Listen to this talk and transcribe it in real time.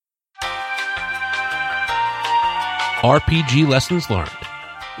RPG Lessons Learned.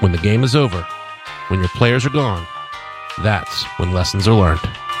 When the game is over, when your players are gone, that's when lessons are learned.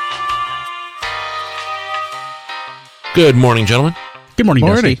 Good morning, gentlemen. Good morning,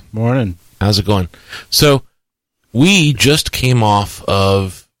 Morning. Dusty. Morning. How's it going? So, we just came off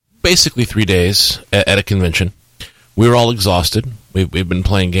of basically 3 days at a convention. We were all exhausted. We've been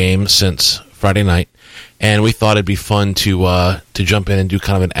playing games since Friday night, and we thought it'd be fun to jump in and do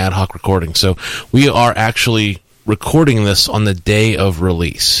kind of an ad hoc recording. So, we are actually recording this on the day of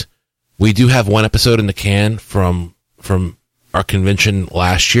release. We do have one episode in the can from our convention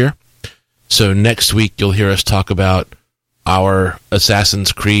last year. So next week you'll hear us talk about our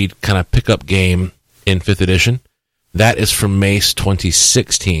Assassin's Creed kind of pickup game in 5th edition. That is from Mace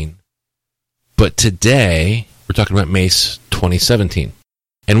 2016. But today we're talking about Mace 2017.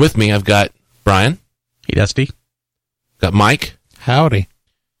 And with me I've got Brian. Hey, Dusty. Got Mike. Howdy.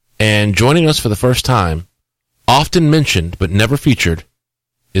 And joining us for the first time, often mentioned but never featured,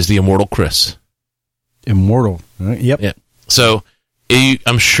 is the immortal Chris. Immortal. Yep. Yeah. So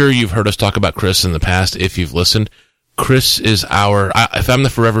I'm sure you've heard us talk about Chris in the past if you've listened. Chris is if I'm the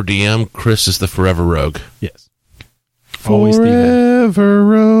forever DM, Chris is the forever rogue. Yes. Always forever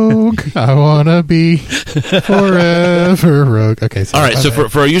rogue. I want to be forever rogue. Okay. All right. So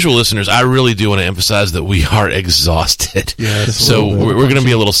for our usual listeners, I really do want to emphasize that we are exhausted. Yes, so we're going to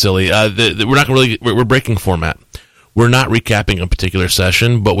be a little silly. We're not really. We're breaking format. We're not recapping a particular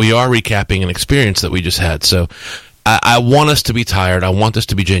session, but we are recapping an experience that we just had. So I want us to be tired. I want this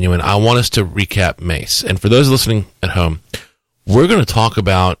to be genuine. I want us to recap Mace. And for those listening at home, we're going to talk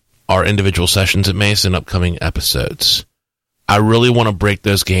about our individual sessions at Mace in upcoming episodes. I really want to break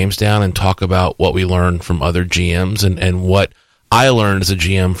those games down and talk about what we learned from other GMs and what I learned as a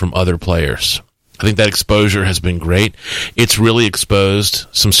GM from other players. I think that exposure has been great. It's really exposed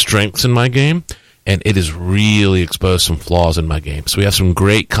some strengths in my game, and it has really exposed some flaws in my game. So we have some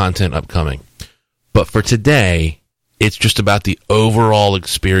great content upcoming. But for today, it's just about the overall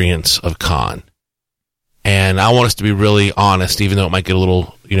experience of Con. And I want us to be really honest, even though it might get a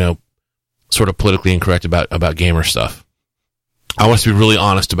little, sort of politically incorrect about gamer stuff. I want us to be really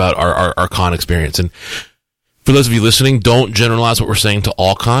honest about our Con experience. And for those of you listening, don't generalize what we're saying to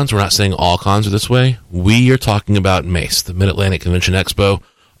all cons. We're not saying all cons are this way. We are talking about Mace, the Mid-Atlantic Convention Expo.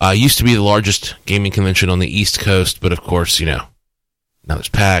 Used to be the largest gaming convention on the East Coast, but of course, now there's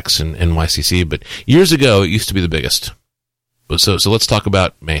PAX and NYCC, but years ago, it used to be the biggest. So let's talk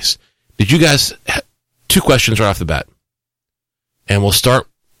about Mace. Did you guys, 2 questions right off the bat, and we'll start,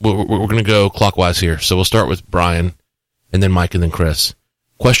 we're going to go clockwise here, so we'll start with Brian, and then Mike, and then Chris.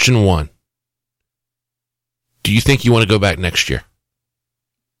 Question 1. Do you think you want to go back next year?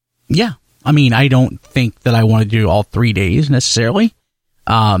 Yeah. I mean, I don't think that I want to do all 3 days necessarily.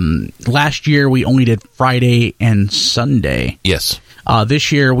 Last year we only did Friday and Sunday. Yes.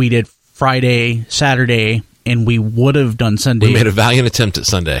 This year we did Friday, Saturday, and we would have done Sunday. We made a valiant attempt at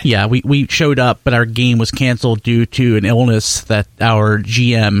Sunday. Yeah, we showed up, but our game was canceled due to an illness that our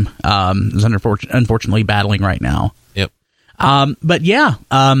GM is unfortunately battling right now. Yep. But yeah,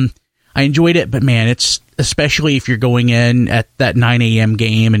 I enjoyed it, but man, it's especially if you're going in at that 9 a.m.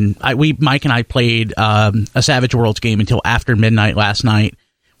 game, and Mike and I played a Savage Worlds game until after midnight last night.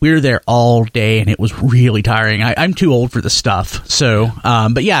 We were there all day, and it was really tiring. I'm too old for this stuff, so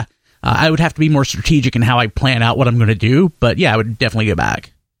but yeah, I would have to be more strategic in how I plan out what I'm going to do. But yeah, I would definitely go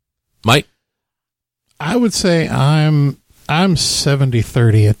back. Mike, I would say I'm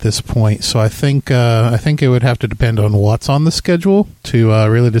 70-30 at this point, so I think it would have to depend on what's on the schedule to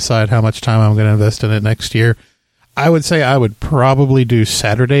really decide how much time I'm going to invest in it next year. I would say I would probably do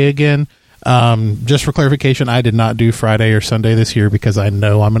Saturday again. Just for clarification, I did not do Friday or Sunday this year because I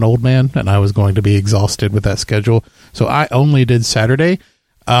know I'm an old man and I was going to be exhausted with that schedule. So I only did Saturday,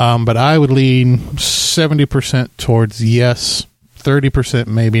 but I would lean 70% towards yes, 30%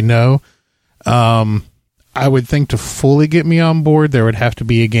 maybe no. I would think to fully get me on board, there would have to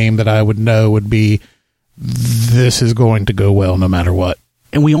be a game that I would know would be, this is going to go well no matter what.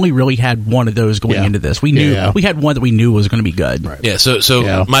 And we only really had one of those going into this. We knew we had one that we knew was going to be good. Right. Yeah.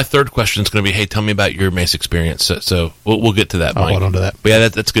 So my third question is going to be, hey, tell me about your Mace experience. So we'll get to that. I'll hold on to that. But yeah,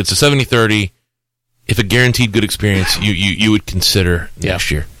 that's good. So 70-30. If a guaranteed good experience, you would consider next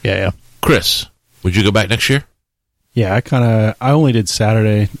year. Yeah. Chris, would you go back next year? Yeah, I only did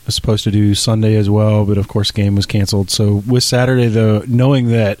Saturday. I was supposed to do Sunday as well, but of course game was canceled. So with Saturday, though, knowing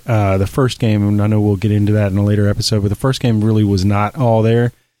that the first game, and I know we'll get into that in a later episode, but the first game really was not all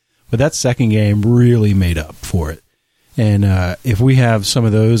there. But that second game really made up for it. And if we have some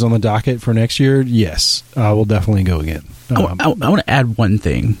of those on the docket for next year, yes, we'll definitely go again. I want to add one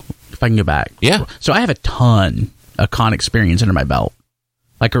thing, if I can go back. Yeah. So I have a ton a con experience under my belt,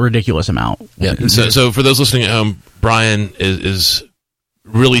 like a ridiculous amount. Yeah. So for those listening at home, Brian is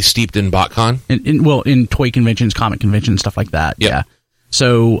really steeped in BotCon. In toy conventions, comic conventions, stuff like that. Yep. Yeah.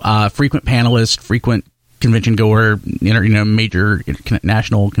 So frequent panelist, frequent convention goer, major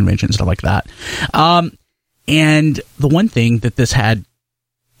national conventions, stuff like that. And the one thing that this had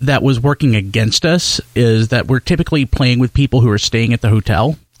that was working against us is that we're typically playing with people who are staying at the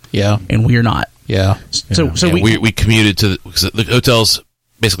hotel. Yeah. And we are not. Yeah. So we commuted to the hotel's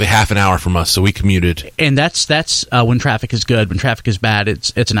basically half an hour from us, so we commuted. And that's when traffic is good. When traffic is bad,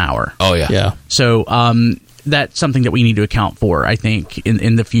 it's an hour. Oh yeah. Yeah. So that's something that we need to account for, I think,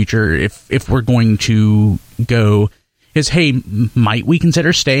 in the future if we're going to go. Is, hey, might we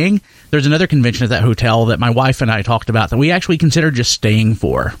consider staying? There's another convention at that hotel that my wife and I talked about that we actually consider just staying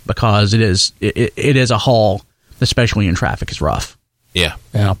for, because it is a haul, especially in traffic, is rough. Yeah.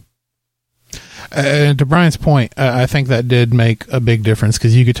 Yeah. And to Brian's point, I think that did make a big difference,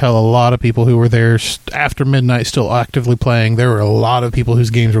 because you could tell a lot of people who were there after midnight still actively playing. There were a lot of people whose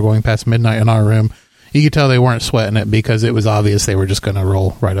games were going past midnight in our room. You could tell they weren't sweating it because it was obvious they were just going to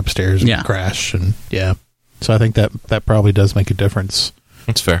roll right upstairs and crash. And yeah. So I think that probably does make a difference.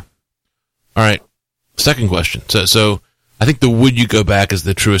 That's fair. All right. Second question. So I think the would you go back is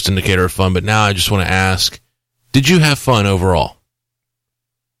the truest indicator of fun, but now I just want to ask, did you have fun overall?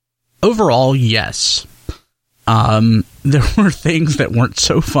 Overall, yes. There were things that weren't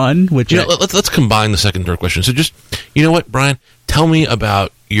so fun, which let's combine the second and third question. So just, you know what, Brian, tell me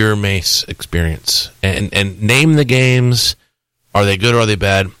about your Mace experience and name the games. Are they good or are they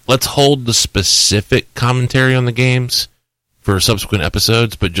bad? Let's hold the specific commentary on the games for subsequent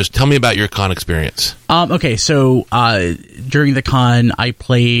episodes, but just tell me about your con experience. Okay, so during the con, I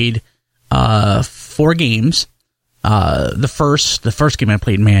played 4 games. The first game I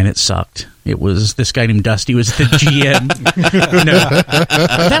played, man, it sucked. It was this guy named Dusty was the GM.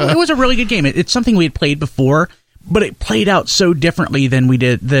 It was a really good game. It's something we had played before, but it played out so differently than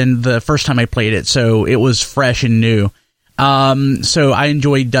the first time I played it. So it was fresh and new. So I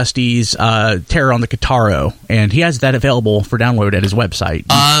enjoyed Dusty's Terror on the Kitaro, and he has that available for download at his website.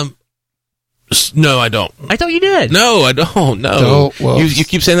 No, I don't. I thought you did. No, I don't. No, you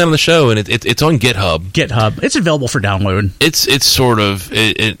keep saying that on the show, and it's on GitHub. GitHub. It's available for download. It's sort of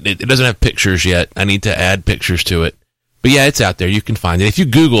it doesn't have pictures yet. I need to add pictures to it. But yeah, it's out there. You can find it. If you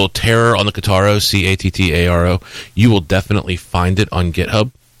Google Terror on the Kitaro, Cattaro, you will definitely find it on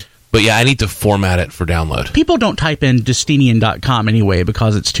GitHub. But yeah, I need to format it for download. People don't type in Dustinian.com anyway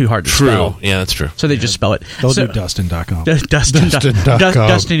because it's too hard to spell. Yeah, that's true. So they just spell it. They'll do Dustin.com.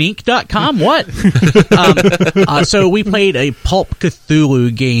 Dustininc.com? What? So we played a Pulp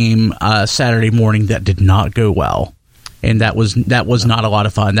Cthulhu game Saturday morning that did not go well. And that was not a lot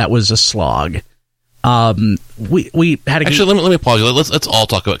of fun. That was a slog. We had a Actually, let me pause you. Let's all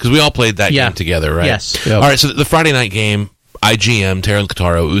talk about it, because we all played that game together, right? Yes. Yep. All right, so the Friday night game, IGM, Terror on the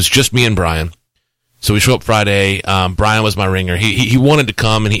Kitaro, it was just me and Brian. So we show up Friday. Brian was my ringer. He wanted to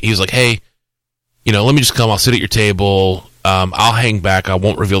come, and he was like, hey, let me just come. I'll sit at your table. I'll hang back. I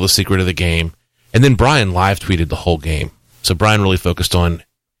won't reveal the secret of the game. And then Brian live tweeted the whole game. So Brian really focused on,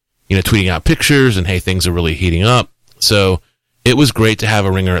 tweeting out pictures and, hey, things are really heating up. So it was great to have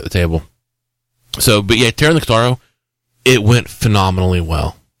a ringer at the table. So, but yeah, Terror on the Kitaro, it went phenomenally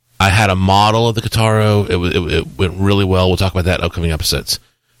well. I had a model of the Kitaro. It went really well. We'll talk about that in upcoming episodes.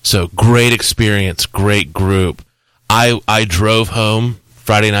 So great experience, great group. I drove home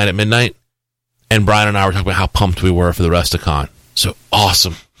Friday night at midnight, and Brian and I were talking about how pumped we were for the rest of con. So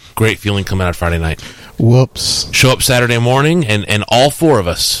awesome. Great feeling coming out Friday night. Whoops. Show up Saturday morning, and all 4 of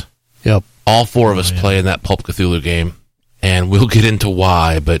us. Yep. All 4 of us play in that Pulp Cthulhu game, and we'll get into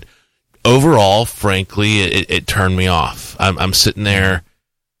why, but overall, frankly, it turned me off. I'm sitting there.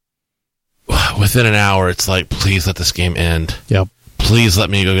 Within an hour, it's like, please let this game end. Yep. Please let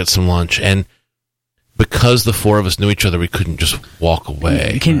me go get some lunch. And because the 4 of us knew each other, we couldn't just walk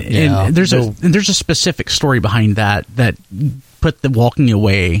away. And there's a specific story behind that put the walking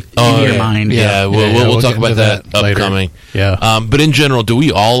away in your mind. Yeah, we'll talk about that upcoming. Later. Yeah. But in general, do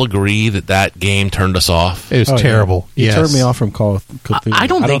we all agree that game turned us off? It was terrible. Yeah. It turned me off from Call of Cthulhu. I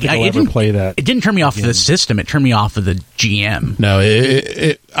don't think I'll ever play that. It didn't turn me off of the system. It turned me off of the GM. No,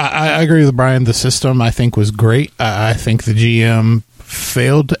 I agree with Brian. The system, I think, was great. I think the GM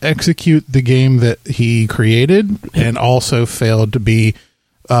failed to execute the game that he created, and also failed to be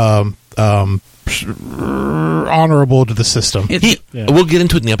honorable to the system. We'll get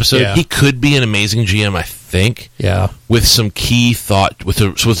into it in the episode. Yeah. He could be an amazing GM, I think. Yeah. With some key thought,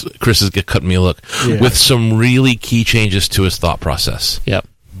 Chris is cutting me a look, with some really key changes to his thought process. Yep.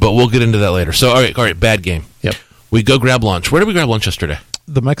 But we'll get into that later. So, all right, bad game. Yep. We go grab lunch. Where did we grab lunch yesterday?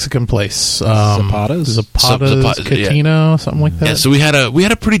 The Mexican place, Zapata's Catino, something like that. Yeah, so we had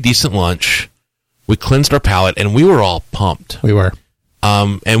a pretty decent lunch. We cleansed our palate, and we were all pumped. We were,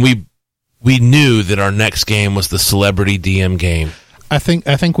 and we knew that our next game was the Celebrity DM game. I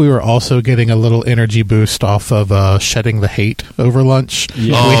think we were also getting a little energy boost off of shedding the hate over lunch.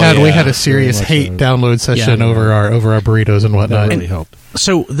 Yeah. We had a serious hate download session over our burritos and whatnot. That really helped.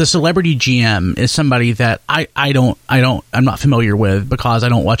 So the Celebrity GM is somebody that I'm not familiar with because I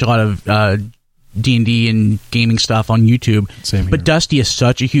don't watch a lot of D&D and gaming stuff on YouTube. Same here. But Dusty is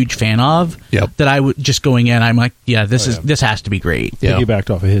such a huge fan of that I would just going in. I'm like, this has to be great. Yeah.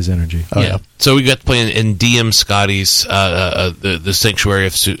 Piggybacked off of his energy. Oh, yeah. So we got to play in DM Scotty's the Sanctuary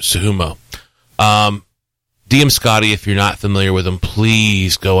of Suhumo. DM Scotty, if you're not familiar with him,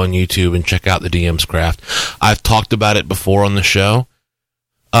 please go on YouTube and check out the DM's Craft. I've talked about it before on the show.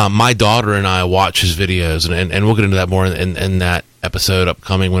 My daughter and I watch his videos, and we'll get into that more in that episode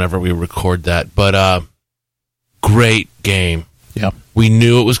upcoming whenever we record that. But great game. Yeah. We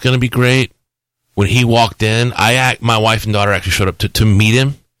knew it was going to be great. When he walked in, my wife and daughter actually showed up to meet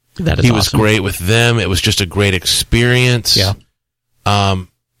him. That is He was awesome. great with them. It was just a great experience. Yeah.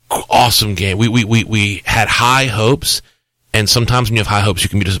 Awesome game. We had high hopes, and sometimes when you have high hopes, you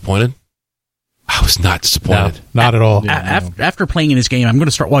can be disappointed. I was not disappointed. No, not at all. After playing in his game, I'm going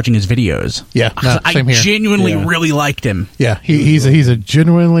to start watching his videos. Yeah, no, I same here. genuinely really liked him. Yeah, he's a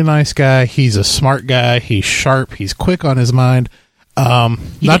genuinely nice guy. He's a smart guy. He's sharp. He's quick on his mind.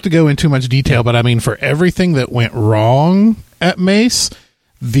 Not to go into too much detail, but I mean, for everything that went wrong at Mace,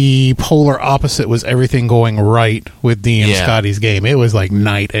 the polar opposite was everything going right with DM Scotty's game. It was like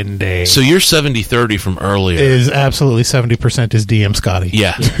night and day. So you're 70-30 from earlier. Is absolutely 70% is DM Scotty.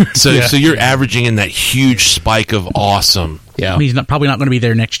 Yeah. So you're averaging in that huge spike of awesome. Yeah. He's probably not going to be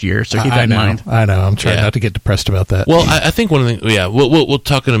there next year, so keep that in mind. I know. I'm trying not to get depressed about that. Well, I think one of the things, we'll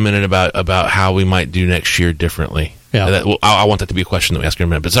talk in a minute about how we might do next year differently. Yeah. I want that to be a question that we ask in a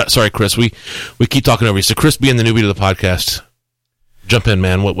minute. But sorry, Chris, we keep talking over you. So Chris, being the newbie to the podcast, jump in,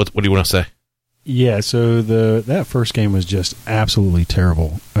 man. What do you want to say? Yeah, so that first game was just absolutely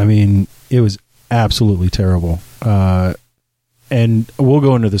terrible. I mean, it was absolutely terrible. And we'll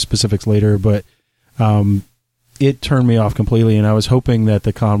go into the specifics later, but it turned me off completely, and I was hoping that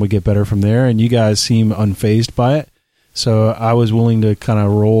the con would get better from there, and you guys seem unfazed by it. So I was willing to kind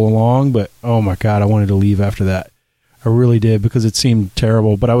of roll along, but oh my God, I wanted to leave after that. I really did, because it seemed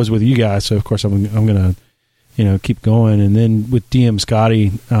terrible, but I was with you guys, so of course I'm going to keep going. And then with DM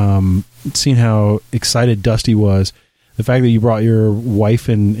Scotty, seeing how excited Dusty was, the fact that you brought your wife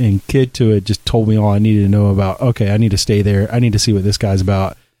and kid to it just told me all I needed to know about, okay, I need to stay there. I need to see what this guy's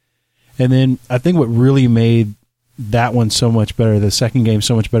about. And then I think what really made that one so much better, the second game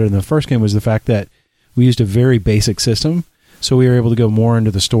so much better than the first game, was the fact that we used a very basic system. So we were able to go more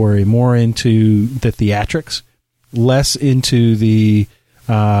into the story, more into the theatrics, less into the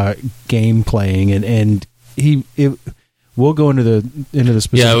game playing, and we'll go into the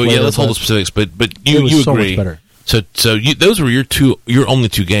specifics. Yeah, later, let's hold the specifics. But you so agree? Much better. So those were your only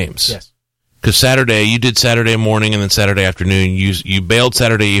two games. Yes. Because Saturday you did Saturday morning and then Saturday afternoon. You bailed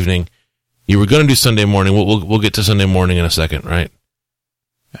Saturday evening. You were going to do Sunday morning. We'll get to Sunday morning in a second, right?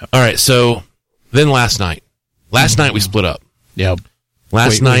 Yep. All right. So then last night we split up. Yeah.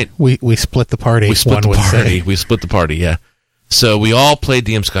 Last night we split the party. We split one the would party. say. We split the party. Yeah. So we all played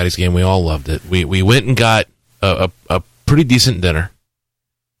DM Scotty's game. We all loved it. We went and got a pretty decent dinner,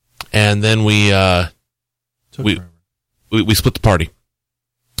 and then we split the party.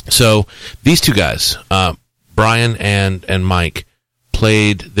 So these two guys, Brian and Mike,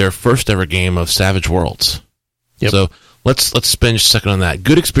 played their first ever game of Savage Worlds. Yep. So let's spend a second on that.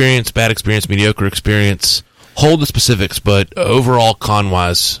 Good experience, bad experience, mediocre experience. Hold the specifics, but overall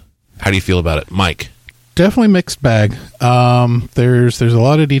con-wise, how do you feel about it, Mike? Definitely mixed bag. There's a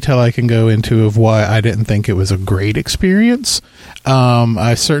lot of detail I can go into of why I didn't think it was a great experience.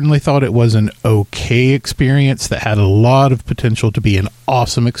 I certainly thought it was an okay experience that had a lot of potential to be an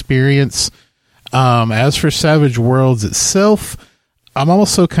awesome experience. As for Savage Worlds itself, I'm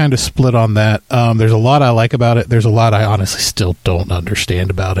also kind of split on that. There's a lot I like about it. There's a lot I honestly still don't understand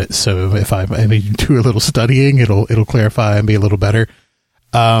about it. So if I do a little studying, it'll clarify and be a little better.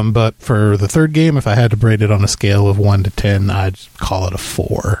 But for the third game, if I had to rate it on a scale of 1 to 10, I'd call it a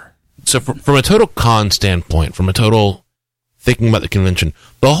 4. So from a total con standpoint, from a total thinking about the convention,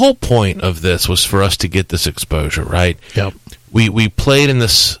 the whole point of this was for us to get this exposure, right? Yep. We played in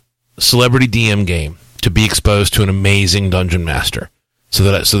this celebrity DM game to be exposed to an amazing dungeon master, so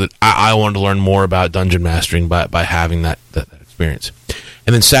that I wanted to learn more about dungeon mastering by having that experience.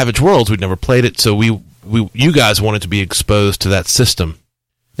 And then Savage Worlds, we'd never played it, so we you guys wanted to be exposed to that system.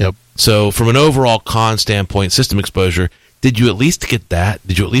 Yep. So from an overall con standpoint, system exposure, did you at least get that?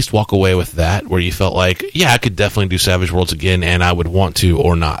 Did you at least walk away with that, where you felt like, yeah, I could definitely do Savage Worlds again, and I would want to,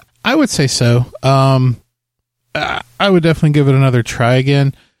 or not? I would say so. I would definitely give it another try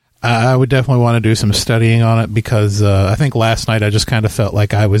again. I would definitely want to do some studying on it, because I think last night I just kind of felt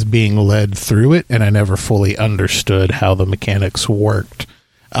like I was being led through it, and I never fully understood how the mechanics worked.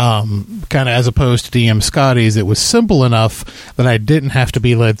 Kind of as opposed to DM Scotty's, it was simple enough that I didn't have to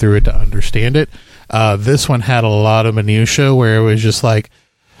be led through it to understand it. This one had a lot of minutia where it was just like,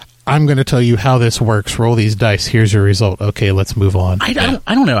 I'm going to tell you how this works. Roll these dice. Here's your result. Okay, let's move on. I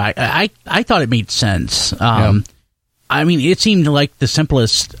don't know. I thought it made sense. I mean, it seemed like the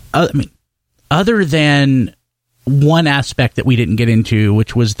simplest. Other than one aspect that we didn't get into,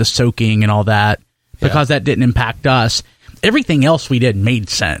 which was the soaking and all that, because that didn't impact us. Everything else we did made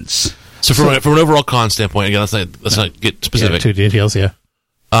sense. So from an overall con standpoint, again, let's not get specific. Yeah, two details, yeah.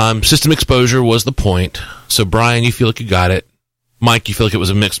 System exposure was the point. So Brian, you feel like you got it. Mike, you feel like it was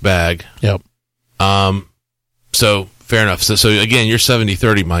a mixed bag. Yep. So fair enough. So again, you're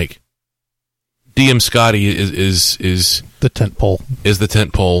 70-30, Mike. DM Scotty is the tent pole. Is the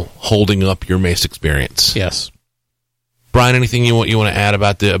tent pole holding up your Mace experience? Yes. Brian, anything you want to add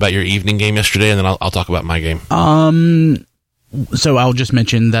about your evening game yesterday, and then I'll talk about my game. So I'll just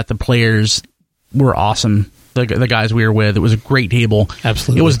mention that the players were awesome. The guys we were with, it was a great table.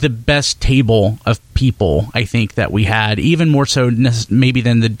 Absolutely, it was the best table of people I think that we had, even more so maybe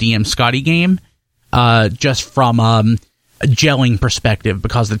than the DM Scotty game, just from a gelling perspective,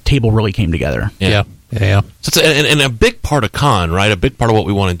 because the table really came together. Yeah. So it's and a big part of con, right? A big part of what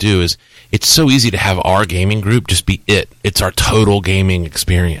we want to do is, it's so easy to have our gaming group just be it. It's our total gaming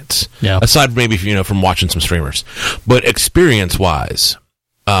experience. Yeah. Aside maybe from watching some streamers, but experience wise,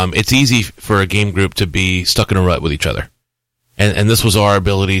 it's easy for a game group to be stuck in a rut with each other. And this was our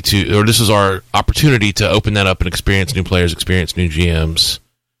ability this was our opportunity to open that up and experience new players, experience new GMs.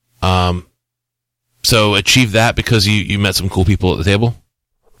 So achieve that because you met some cool people at the table?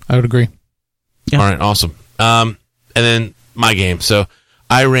 I would agree. Yeah. All right, awesome. And then my game. So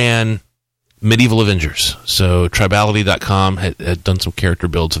I ran Medieval Avengers. So Tribality.com had done some character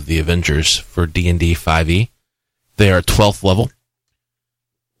builds of the Avengers for D&D 5e. They are 12th level.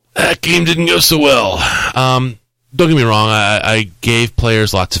 That game didn't go so well. Don't get me wrong, I gave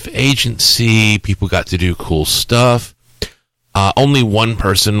players lots of agency. People got to do cool stuff. Only one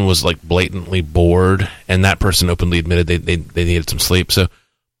person was like blatantly bored, and that person openly admitted they needed some sleep. So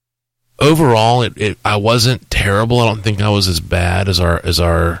overall, I wasn't terrible. I don't think I was as bad as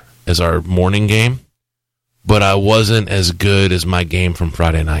our morning game, but I wasn't as good as my game from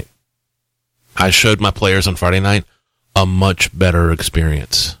Friday night. I showed my players on Friday night a much better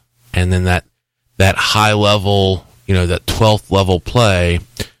experience. And then that high level, that 12th level play,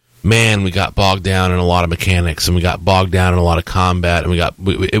 man, we got bogged down in a lot of mechanics, and we got bogged down in a lot of combat, and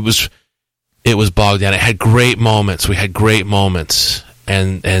it was bogged down. It had great moments. We had great moments.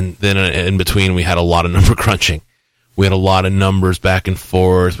 And then in between, we had a lot of number crunching. We had a lot of numbers back and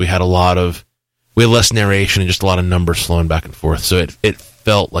forth. We had less narration and just a lot of numbers flowing back and forth. So it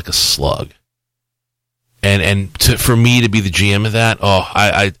felt like a slug. And for me to be the GM of that,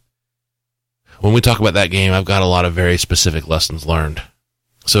 when we talk about that game, I've got a lot of very specific lessons learned.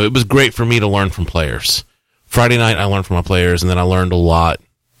 So it was great for me to learn from players. Friday night, I learned from my players, and then I learned a lot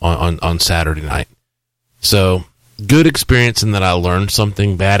on Saturday night. So good experience in that I learned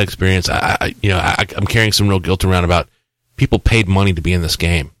something. Bad experience, I'm carrying some real guilt around about people paid money to be in this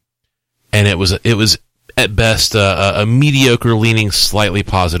game, and it was at best a mediocre, leaning slightly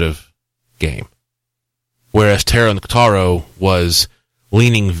positive game, whereas Terra and Taro was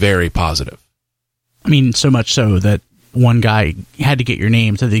leaning very positive. I mean, so much so that one guy had to get your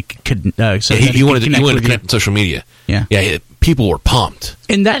name so they could. He wanted to connect on social media. Yeah. People were pumped,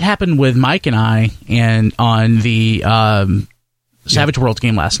 and that happened with Mike and I, and on the Savage Worlds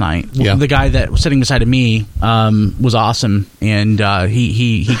game last night. Yeah. The guy that was sitting beside of me was awesome, and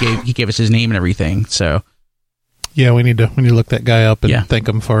he gave us his name and everything. So yeah, we need to look that guy up and thank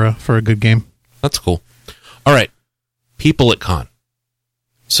him for a good game. That's cool. All right, people at con.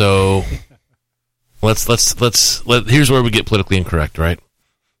 So here's where we get politically incorrect, right?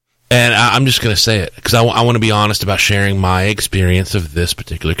 And I'm just going to say it because I want to be honest about sharing my experience of this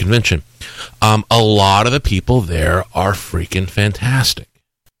particular convention. A lot of the people there are freaking fantastic,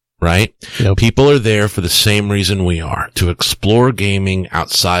 right? Yep. People are there for the same reason we are, to explore gaming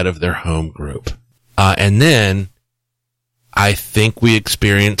outside of their home group. And then I think we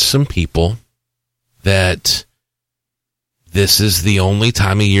experienced some people that this is the only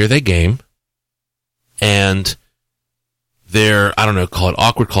time of year they game. and they're, I don't know, call it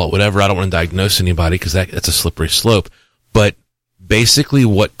awkward, call it whatever. I don't want to diagnose anybody because that's a slippery slope. But basically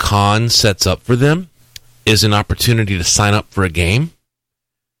what con sets up for them is an opportunity to sign up for a game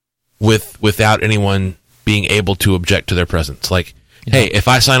without anyone being able to object to their presence. Like, hey, if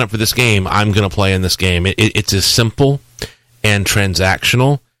I sign up for this game, I'm going to play in this game. It's as simple and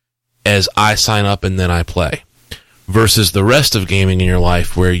transactional as I sign up and then I play. Versus the rest of gaming in your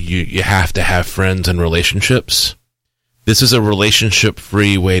life where you have to have friends and relationships. This is a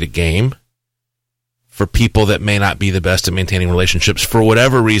relationship-free way to game for people that may not be the best at maintaining relationships for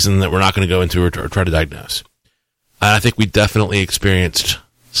whatever reason that we're not going to go into or try to diagnose. And I think we definitely experienced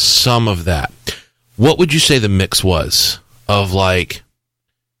some of that. What would you say the mix was of like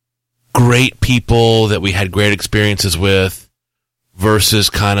great people that we had great experiences with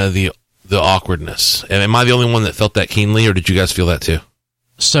versus kind of the awkwardness? And am I the only one that felt that keenly, or did you guys feel that too?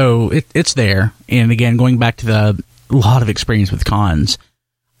 So it's there. And again, going back to the lot of experience with cons.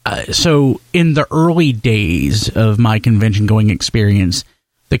 So in the early days of my convention going experience,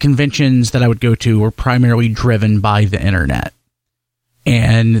 the conventions that I would go to were primarily driven by the internet.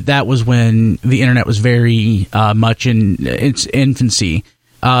 And that was when the internet was very much in its infancy.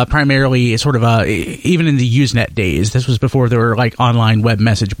 Primarily sort of even in the Usenet days, this was before there were like online web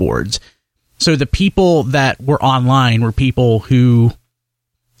message boards. So the people that were online were people who,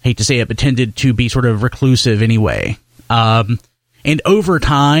 hate to say it, but tended to be sort of reclusive anyway. And over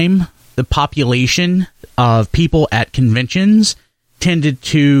time, the population of people at conventions tended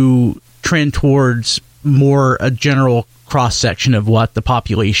to trend towards more a general cross-section of what the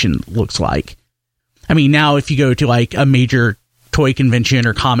population looks like. I mean, now if you go to like a major toy convention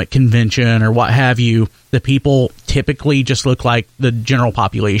or comic convention or what have you, the people typically just look like the general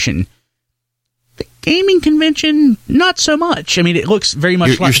population. The gaming convention, not so much. I mean, it looks very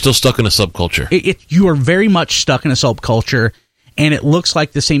much You're still stuck in a subculture. You are very much stuck in a subculture, and it looks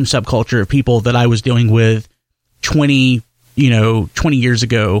like the same subculture of people that I was dealing with 20 years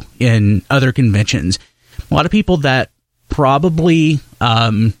ago in other conventions. A lot of people that probably,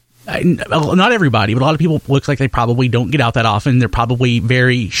 not everybody, but a lot of people looks like they probably don't get out that often. They're probably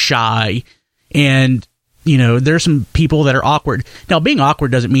very shy, and there's some people that are awkward. Now, being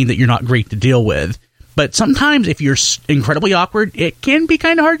awkward doesn't mean that you're not great to deal with, but sometimes if you're incredibly awkward, it can be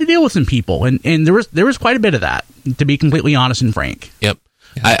kind of hard to deal with some people, and there was quite a bit of that, to be completely honest and frank. Yep.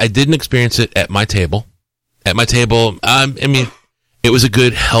 Yeah. I didn't experience it at my table. At my table, I mean, it was a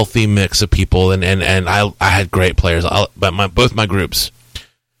good, healthy mix of people, and I had great players. But both my groups,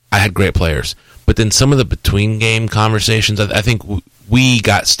 I had great players. But then some of the between game conversations, I think we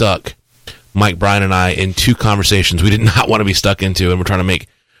got stuck, Mike, Brian, and I, in two conversations we did not want to be stuck into, and we're trying to make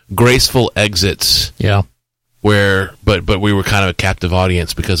graceful exits. Yeah. But we were kind of a captive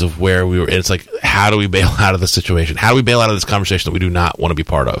audience because of where we were. And it's like, how do we bail out of this situation? How do we bail out of this conversation that we do not want to be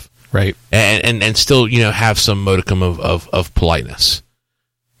part of? Right. And still, have some modicum of politeness.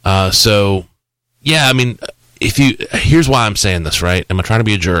 So, yeah, I mean, here's why I'm saying this, right? Am I trying to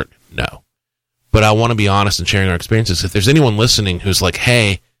be a jerk? No. But I want to be honest in sharing our experiences. If there's anyone listening who's like,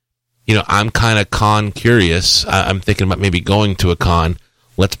 hey, I'm kind of con curious, I'm thinking about maybe going to a con,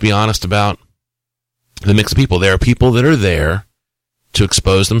 let's be honest about the mix of people. There are people that are there to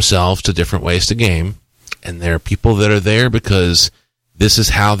expose themselves to different ways to game, and there are people that are there because this is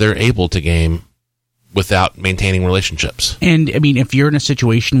how they're able to game without maintaining relationships. And I mean, if you're in a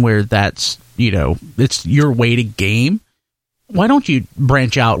situation where that's, it's your way to game, why don't you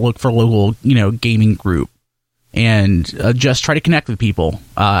branch out, look for a local, gaming group and just try to connect with people?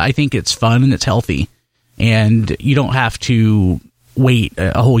 I think it's fun and it's healthy, and you don't have to wait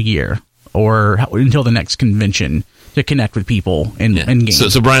a whole year or until the next convention to connect with people and game.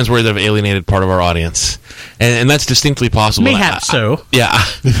 So Brian's worried that I've alienated part of our audience, and that's distinctly possible. Mayhap so. Yeah.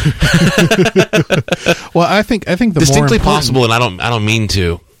 Well, I think the distinctly more possible, and I don't mean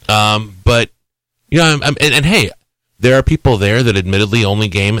to. But and hey, there are people there that admittedly only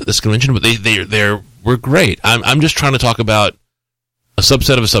game at this convention, but we're great. I'm just trying to talk about a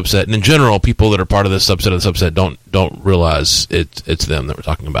subset of a subset, and in general, people that are part of this subset of the subset don't realize it's them that we're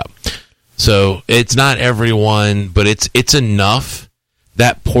talking about. So it's not everyone, but it's enough.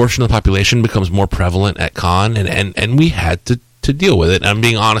 That portion of the population becomes more prevalent at con, and we had to deal with it. And I'm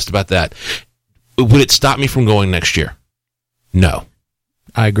being honest about that. Would it stop me from going next year? No.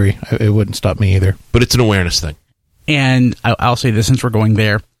 I agree. It wouldn't stop me either. But it's an awareness thing. And I'll say this, since we're going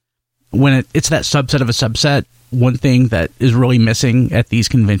there, when it's that subset of a subset, one thing that is really missing at these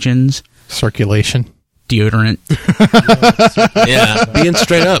conventions: circulation. Deodorant. Yeah, being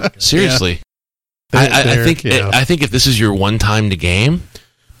straight up. Seriously. Yeah. I think if this is your one time to game,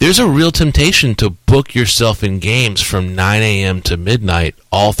 there's a real temptation to book yourself in games from 9 a.m. to midnight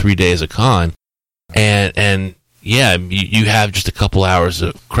all 3 days of con. And yeah, you have just a couple hours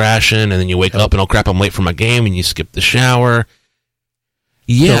of crashing, and then you wake up and, oh crap, I'm late for my game, and you skip the shower.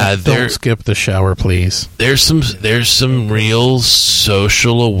 Yeah, don't skip the shower, please. There's some real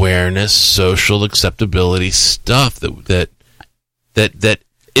social awareness, social acceptability stuff that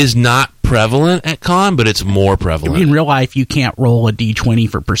is not prevalent at con, but it's more prevalent. In real life, you can't roll a D20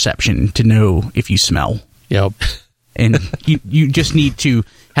 for perception to know if you smell. Yep. And you just need to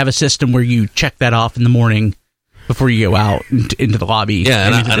have a system where you check that off in the morning before you go out into the lobby.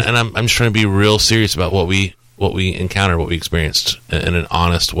 Yeah, and I'm just trying to be real serious about what we encountered, what we experienced in an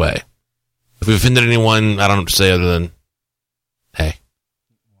honest way. If we offended anyone, I don't know what to say other than, hey,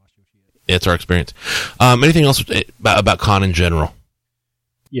 it's our experience. Anything else about con in general?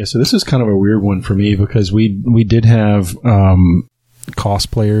 Yeah, so this is kind of a weird one for me because we did have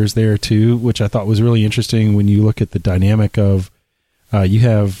cosplayers there too, which I thought was really interesting when you look at the dynamic of you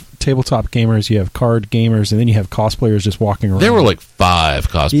have tabletop gamers, you have card gamers, and then you have cosplayers just walking around. There were like 5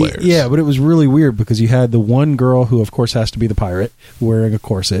 cosplayers. Yeah, but it was really weird because you had the one girl who, of course, has to be the pirate wearing a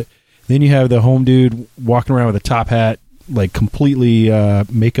corset. Then you have the home dude walking around with a top hat, like completely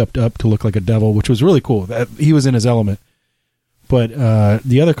make-upped up to look like a devil, which was really cool. He was in his element. But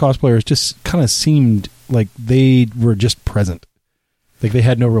the other cosplayers just kind of seemed like they were just present. Like they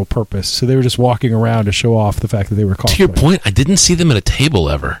had no real purpose. So they were just walking around to show off the fact that they were cosplaying. To your point, I didn't see them at a table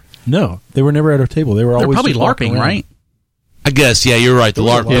ever. No, they were never at a table. They're always probably just walking LARPing, around. right? I guess, yeah, you're right. The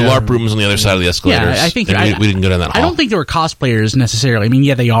LARP room was on the other side of the escalators. Yeah, I think we didn't go down that hall. I don't think they were cosplayers necessarily. I mean,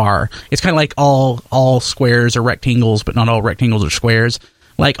 yeah, they are. It's kind of like all squares are rectangles, but not all rectangles are squares.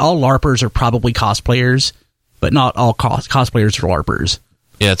 Like all LARPers are probably cosplayers, but not all cosplayers are LARPers.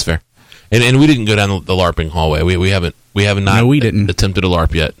 Yeah, that's fair. And we didn't go down the LARPing hallway. We haven't No, we didn't. attempted a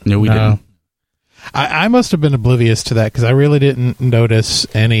LARP yet. No, we didn't. I must have been oblivious to that because I really didn't notice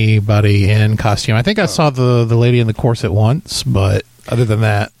anybody in costume. I think I saw the lady in the corset once, but other than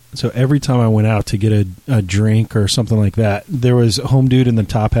that. So every time I went out to get a drink or something like that, there was a home dude in the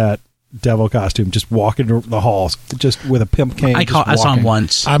top hat, devil costume, just walking the halls, just with a pimp cane. I saw him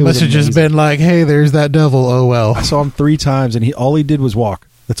once. I must have just been like, hey, there's that devil. Oh, well. I saw him 3 times, and all he did was walk.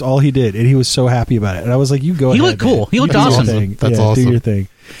 That's all he did, and he was so happy about it. And I was like, "You go ahead." He looked cool. Man. He looked Do your awesome. thing. That's awesome. Do your thing.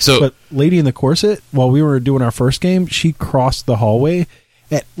 But lady in the corset, while we were doing our first game, she crossed the hallway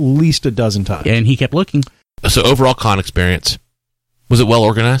at least a dozen times, and he kept looking. So overall con experience, was it well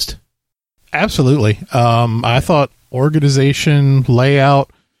organized? Absolutely. I thought organization,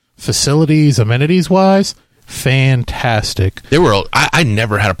 layout, facilities, amenities wise, fantastic. There were. I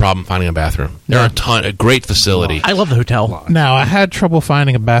never had a problem finding a bathroom. There are a great facility. I love the hotel. Now, I had trouble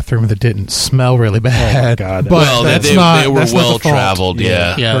finding a bathroom that didn't smell really bad. Oh my God. But well, that's they not, were that's not the well fault. traveled.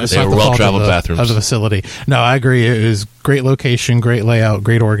 Yeah, that's they not were the well fault traveled of the, bathrooms of the facility. No, I agree. It was great location, great layout,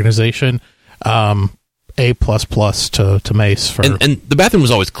 great organization. A++ to Mace for and the bathroom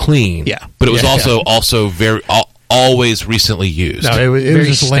was always clean. Yeah, but it was also very always recently used. No, it was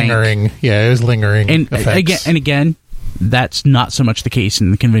just stank. lingering. Yeah, it was lingering. And effects. again, that's not so much the case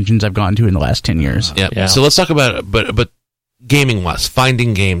in the conventions I've gone to in the last 10 years. Yeah. So let's talk about it, but gaming wise,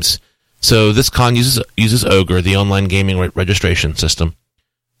 finding games. So this con uses Ogre, the online gaming registration system.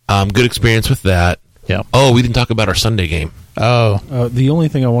 Good experience with that. Yeah. Oh, we didn't talk about our Sunday game. The only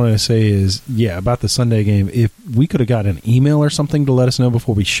thing I wanted to say is, about the Sunday game, if we could have gotten an email or something to let us know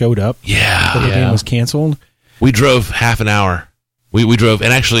before we showed up that the game was canceled. We drove half an hour. We drove,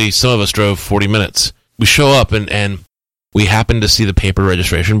 and actually some of us drove 40 minutes. We show up and we happened to see the paper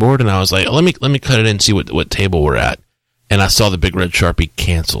registration board, and I was like, let me cut it in and see what table we're at. And I saw the big red Sharpie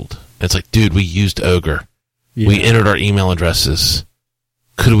canceled. And it's like, dude, we used Ogre. Yeah. We entered our email addresses.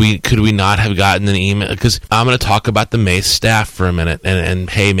 Could we not have gotten an email? Because I'm going to talk about the Mace staff for a minute, and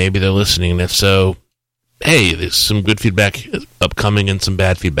hey, maybe they're listening. And if so, hey, there's some good feedback upcoming and some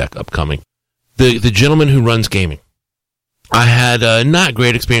bad feedback upcoming. The gentleman who runs gaming, I had a not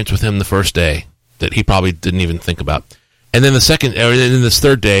great experience with him the first day that he probably didn't even think about. And then this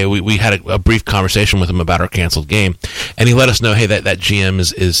third day, we had a brief conversation with him about our canceled game, and he let us know, hey, that GM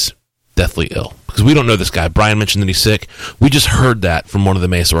is deathly ill. Because we don't know this guy. Brian mentioned that he's sick. We just heard that from one of the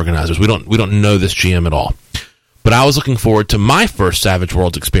Mace organizers. We don't know this GM at all. But I was looking forward to my first Savage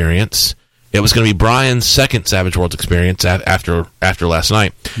Worlds experience. It was going to be Brian's second Savage Worlds experience after last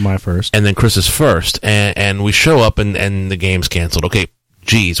night. My first. And then Chris's first. And we show up and the game's canceled. Okay,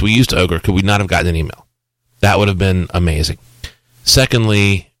 geez, we used Ogre. Could we not have gotten an email? That would have been amazing.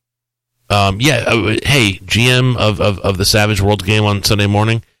 Secondly, hey, GM of the Savage Worlds game on Sunday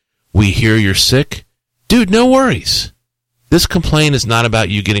morning, we hear you're sick. Dude, no worries. This complaint is not about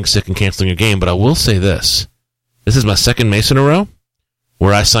you getting sick and canceling your game, but I will say this. This is my second Mace in a row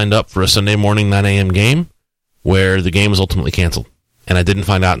where I signed up for a Sunday morning 9 a.m. game where the game was ultimately canceled, and I didn't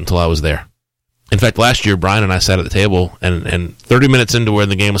find out until I was there. In fact, last year, Brian and I sat at the table, and 30 minutes into where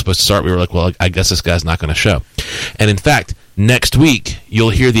the game was supposed to start, we were like, well, I guess this guy's not going to show. And in fact, next week, you'll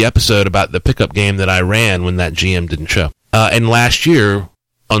hear the episode about the pickup game that I ran when that GM didn't show. And last year,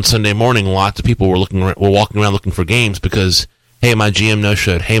 on Sunday morning, lots of people were walking around looking for games because, hey, my GM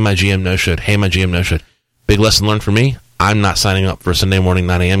no-showed, hey, my GM no-showed, hey, my GM no-showed. Big lesson learned for me. I'm not signing up for a Sunday morning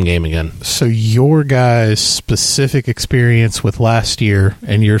 9 a.m. game again. So your guys' specific experience with last year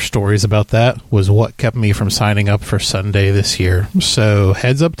and your stories about that was what kept me from signing up for Sunday this year. So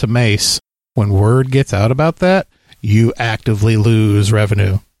heads up to Mace, when word gets out about that, you actively lose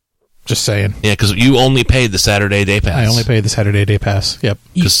revenue. Just saying. Yeah, because you only paid the Saturday day pass. I only paid the Saturday day pass. Yep.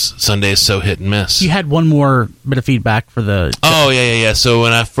 Because Sunday is so hit and miss. You had one more bit of feedback for the... Oh, yeah. So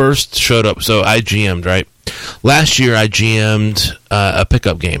when I first showed up, so I GM'd, right? Last year I GM'd a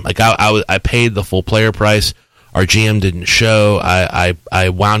pickup game. Like I paid the full player price. Our GM didn't show. I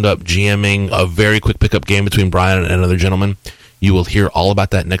wound up GMing a very quick pickup game between Brian and another gentleman. You will hear all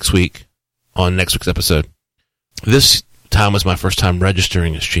about that next week on next week's episode. This time was my first time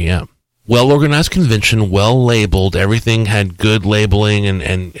registering as GM. Well-organized convention, well-labeled. Everything had good labeling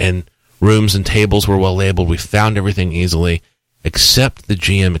and rooms and tables were well-labeled. We found everything easily, except the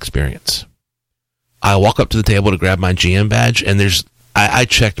GM experience. I walk up to the table to grab my GM badge, and I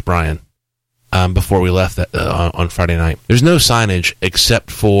checked Brian before we left on Friday night. There's no signage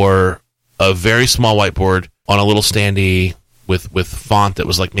except for a very small whiteboard on a little standee with font that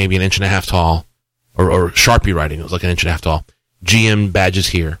was like maybe 1.5 inches tall, or Sharpie writing. It was like 1.5 inches tall. GM badges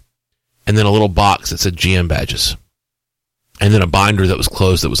here. And then a little box that said GM badges. And then a binder that was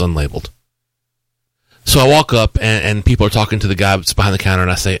closed that was unlabeled. So I walk up and people are talking to the guy that's behind the counter,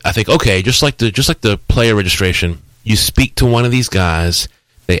 and I think, okay, just like the player registration, you speak to one of these guys,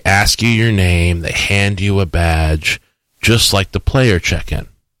 they ask you your name, they hand you a badge, just like the player check-in.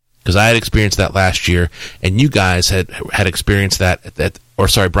 Because I had experienced that last year, and you guys had experienced that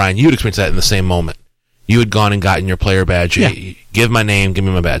Brian, you had experienced that in the same moment. You had gone and gotten your player badge. Yeah. Give my name, give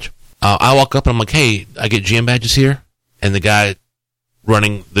me my badge. I walk up and I'm like, hey, I get GM badges here? And the guy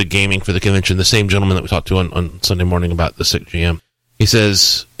running the gaming for the convention, the same gentleman that we talked to on Sunday morning about the sick GM, he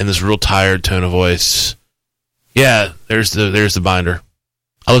says in this real tired tone of voice, yeah, there's the binder.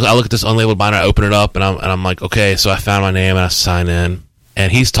 I look at this unlabeled binder, I open it up, and I'm like, okay, so I found my name and I sign in,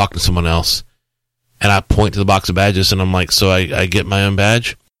 and he's talking to someone else, and I point to the box of badges and I'm like, so I get my own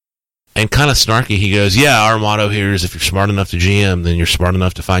badge? And kind of snarky, he goes, yeah, our motto here is if you're smart enough to GM, then you're smart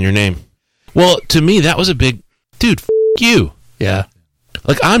enough to find your name. Well, to me, that was a big, dude, you. Yeah.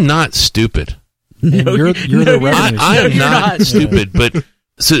 Like, I'm not stupid. No, you're the revenue. I am not stupid, but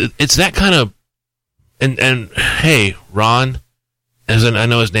so it's that kind of, and hey, Ron, as I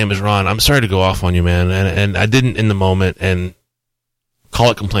know his name is Ron, I'm sorry to go off on you, man, and I didn't in the moment, and call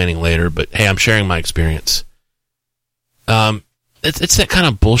it complaining later, but hey, I'm sharing my experience. It's that kind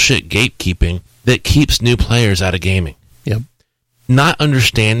of bullshit gatekeeping that keeps new players out of gaming. Yep. Not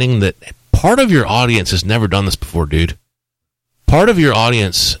understanding that part of your audience has never done this before, dude. Part of your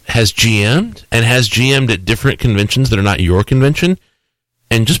audience has GM'd and has GM'd at different conventions that are not your convention.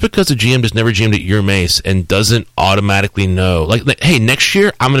 And just because a GM has never GM'd at your Mace and doesn't automatically know, like, hey, next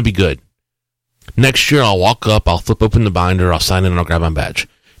year I'm going to be good. Next year I'll walk up, I'll flip open the binder, I'll sign in, and I'll grab my badge.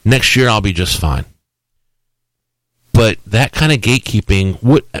 Next year I'll be just fine. But that kind of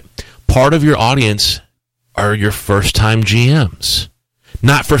gatekeeping, part of your audience are your first-time GMs.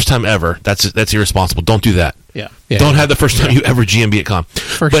 Not first-time ever. That's irresponsible. Don't do that. Yeah. Don't have the first time you ever GM be at Con.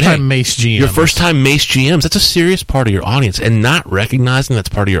 First-time Mace GMs. Your first-time Mace GMs, that's a serious part of your audience. And not recognizing that's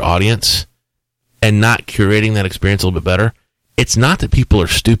part of your audience and not curating that experience a little bit better, it's not that people are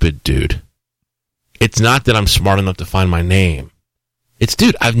stupid, dude. It's not that I'm smart enough to find my name. It's,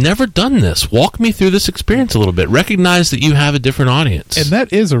 dude, I've never done this. Walk me through this experience a little bit. Recognize that you have a different audience. And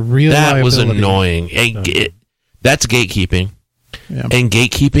that is a real That was liability. annoying. That's gatekeeping. Yeah. And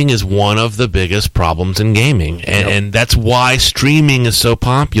gatekeeping is one of the biggest problems in gaming. And that's why streaming is so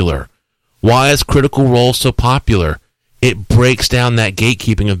popular. Why is Critical Role so popular? It breaks down that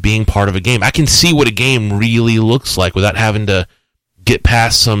gatekeeping of being part of a game. I can see what a game really looks like without having to get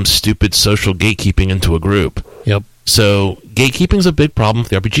past some stupid social gatekeeping into a group. Yep. So gatekeeping is a big problem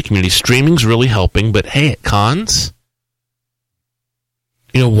with the RPG community. Streaming's really helping, but hey, at cons,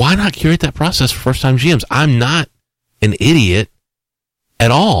 why not curate that process for first-time GMs? I'm not an idiot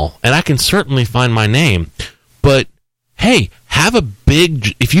at all, and I can certainly find my name. But hey,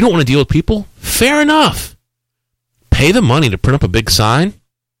 if you don't want to deal with people, fair enough. pay the money to print up a big sign.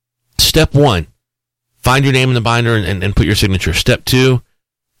 Step 1, find your name in the binder and put your signature. Step 2,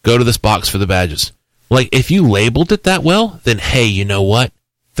 go to this box for the badges. Like, if you labeled it that well, then hey, you know what?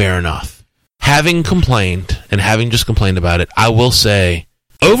 Fair enough. Having complained and having just complained about it, I will say,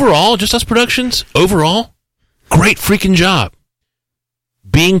 overall, Just Us Productions, overall, great freaking job.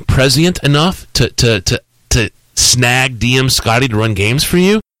 Being prescient enough to snag DM Scotty to run games for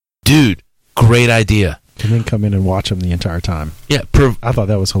you, dude, great idea. And then come in and watch them the entire time. Yeah, I thought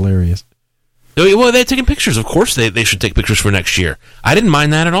that was hilarious. Well, they're taking pictures. Of course they should take pictures for next year. I didn't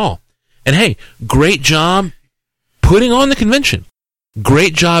mind that at all. And hey, great job putting on the convention.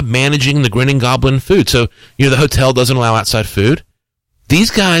 Great job managing the Grinning Goblin food. So, the hotel doesn't allow outside food. These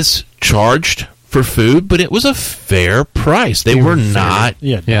guys charged for food, but it was a fair price. They were not...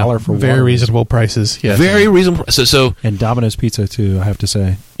 Yeah, $1 for very water. reasonable prices. Yes. Very reasonable. So, and Domino's Pizza, too, I have to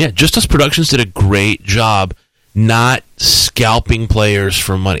say. Yeah, Just Us Productions did a great job not scalping players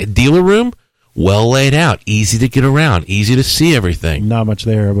for money. Dealer room, well laid out, easy to get around, easy to see everything. Not much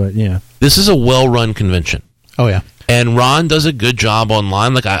there, but yeah. This is a well-run convention. Oh, yeah. And Ron does a good job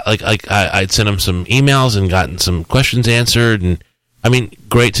online. I'd sent him some emails and gotten some questions answered, and I mean,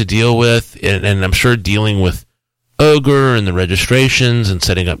 great to deal with. And I'm sure dealing with Ogre and the registrations and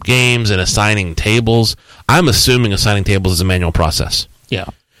setting up games and assigning tables. I'm assuming assigning tables is a manual process. Yeah.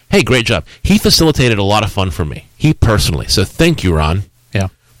 Hey, great job. He facilitated a lot of fun for me. He personally. So thank you, Ron. Yeah.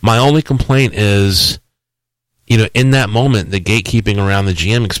 My only complaint is, in that moment, the gatekeeping around the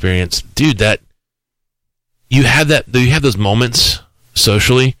GM experience, dude, that you have those moments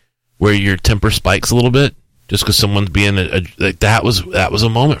socially where your temper spikes a little bit just because someone's being that was a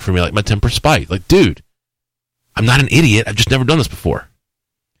moment for me. Like, my temper spiked. Like, dude, I'm not an idiot. I've just never done this before.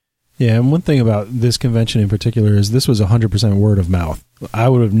 Yeah, and one thing about this convention in particular is this was 100% word of mouth. I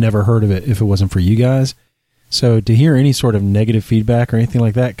would have never heard of it if it wasn't for you guys. So to hear any sort of negative feedback or anything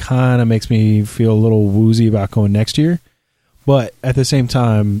like that kind of makes me feel a little woozy about going next year. But at the same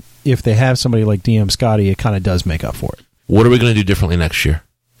time, if they have somebody like DM Scotty, it kind of does make up for it. What are we going to do differently next year?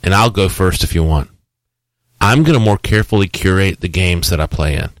 And I'll go first if you want. I'm going to more carefully curate the games that I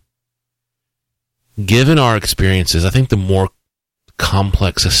play in. Given our experiences, I think the more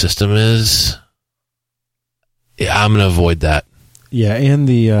complex a system is, I'm going to avoid that. Yeah, and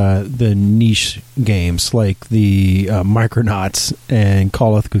the niche games like the Micronauts and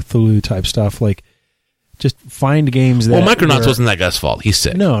Call of Cthulhu type stuff, like just find games that... Well, Micronauts wasn't that guy's fault. He's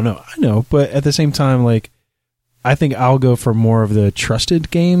sick. No, I know. But at the same time, like, I think I'll go for more of the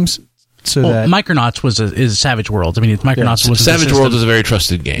trusted games. So that Micronauts is Savage Worlds. I mean, Micronauts was Savage Worlds is a very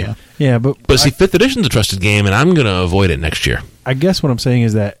trusted game. Yeah, but see, 5th edition's a trusted game, and I'm going to avoid it next year. I guess what I'm saying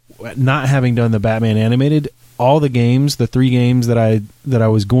is that not having done the Batman animated, all the games, the 3 games that I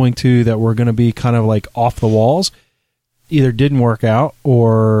was going to that were going to be kind of like off the walls, either didn't work out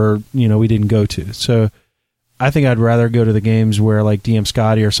or we didn't go to. So I think I'd rather go to the games where like DM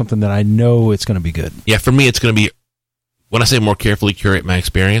Scotty or something that I know it's going to be good. Yeah, for me, it's going to be, when I say more carefully curate my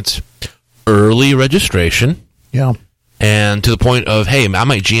experience, early registration. Yeah. And to the point of, hey, I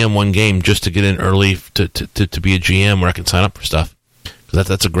might GM one game just to get in early to be a GM where I can sign up for stuff. Because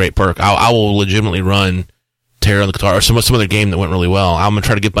that's a great perk. I will legitimately run Terror on the Guitar or some other game that went really well. I'm going to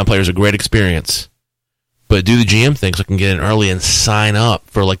try to give my players a great experience. But do the GM thing so I can get in early and sign up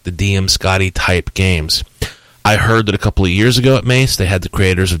for like the DM Scotty type games. I heard that a couple of years ago at Mace, they had the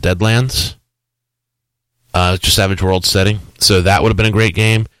creators of Deadlands. Just Savage World setting. So that would have been a great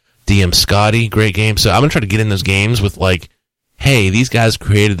game. DM Scotty, great game. So I'm going to try to get in those games with like, hey, these guys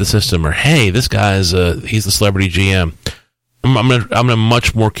created the system, or hey, this guy's he's the celebrity GM. I'm going to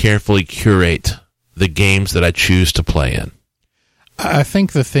much more carefully curate the games that I choose to play in. I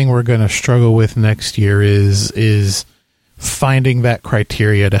think the thing we're going to struggle with next year is finding that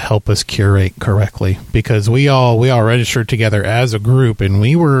criteria to help us curate correctly, because we all registered together as a group, and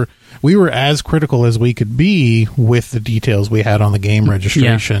we were as critical as we could be with the details we had on the game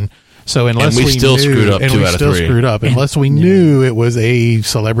registration. Yeah. So unless we still screwed up 2 out of 3. Unless we knew it was a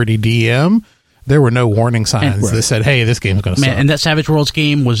celebrity DM, there were no warning signs that said, "Hey, this game's going to suck." And that Savage Worlds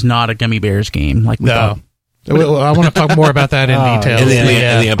game was not a Gummy Bears game. Like we thought. I want to talk more about that in detail in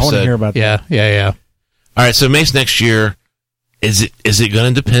the episode. I want to hear about that. Yeah. All right, so Mace next year, is it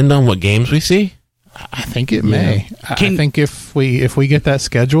going to depend on what games we see? I think it may. I think if we get that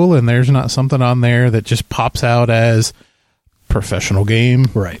schedule and there's not something on there that just pops out as professional game,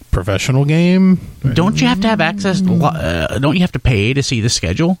 right? Professional game. Don't you have to have access? Don't you have to pay to see the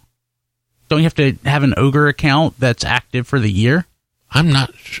schedule? Don't you have to have an Ogre account that's active for the year? I'm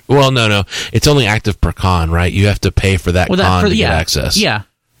not sure. Well, no. It's only active per con, right? You have to pay for that con to get access. Yeah.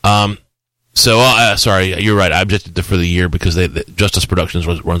 So, sorry, you're right. I objected for the year because Justice Productions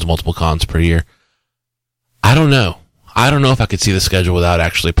runs multiple cons per year. I don't know. I don't know if I could see the schedule without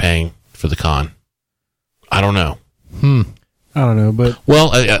actually paying for the con. I don't know. I don't know, but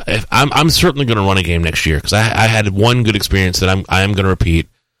Well, I'm certainly going to run a game next year because I had one good experience that I am going to repeat.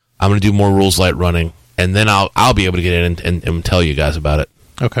 I'm going to do more Rules Light running, and then I'll be able to get in and tell you guys about it.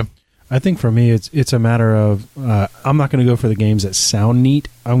 Okay. I think for me, it's a matter of I'm not going to go for the games that sound neat.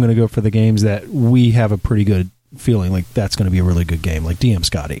 I'm going to go for the games that we have a pretty good feeling like that's going to be a really good game. Like DM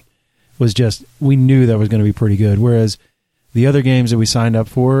Scotty was just, we knew that was going to be pretty good. Whereas the other games that we signed up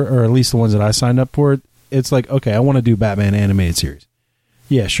for, or at least the ones that I signed up for, it's like, okay, I want to do Batman animated series.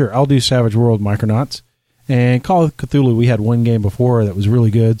 Yeah, sure, I'll do Savage World Micronauts. And Call of Cthulhu, we had one game before that was really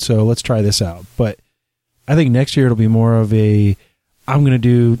good, so let's try this out. But I think next year it'll be more of a, I'm going to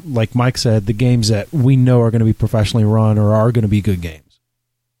do, like Mike said, the games that we know are going to be professionally run or are going to be good games.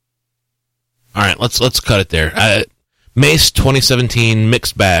 All right, let's cut it there. Mace 2017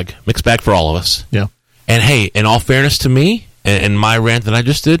 mixed bag for all of us. Yeah. And hey, in all fairness to me and my rant that I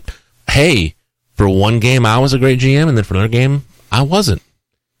just did, hey, for one game I was a great GM, and then for another game I wasn't.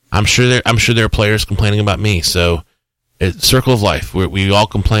 I'm sure there are players complaining about me. So it's circle of life. We all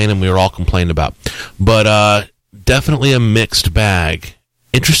complain, and we were all complained about. But definitely a mixed bag.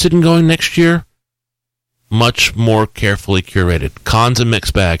 Interested in going next year? Much more carefully curated. Con's a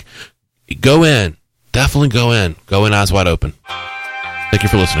mixed bag. Go in. Definitely go in. Go in eyes wide open. Thank you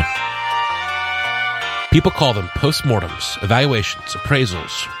for listening. People call them postmortems, evaluations,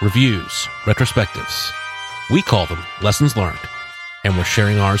 appraisals, reviews, retrospectives. We call them lessons learned, and we're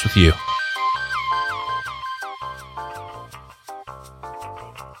sharing ours with you.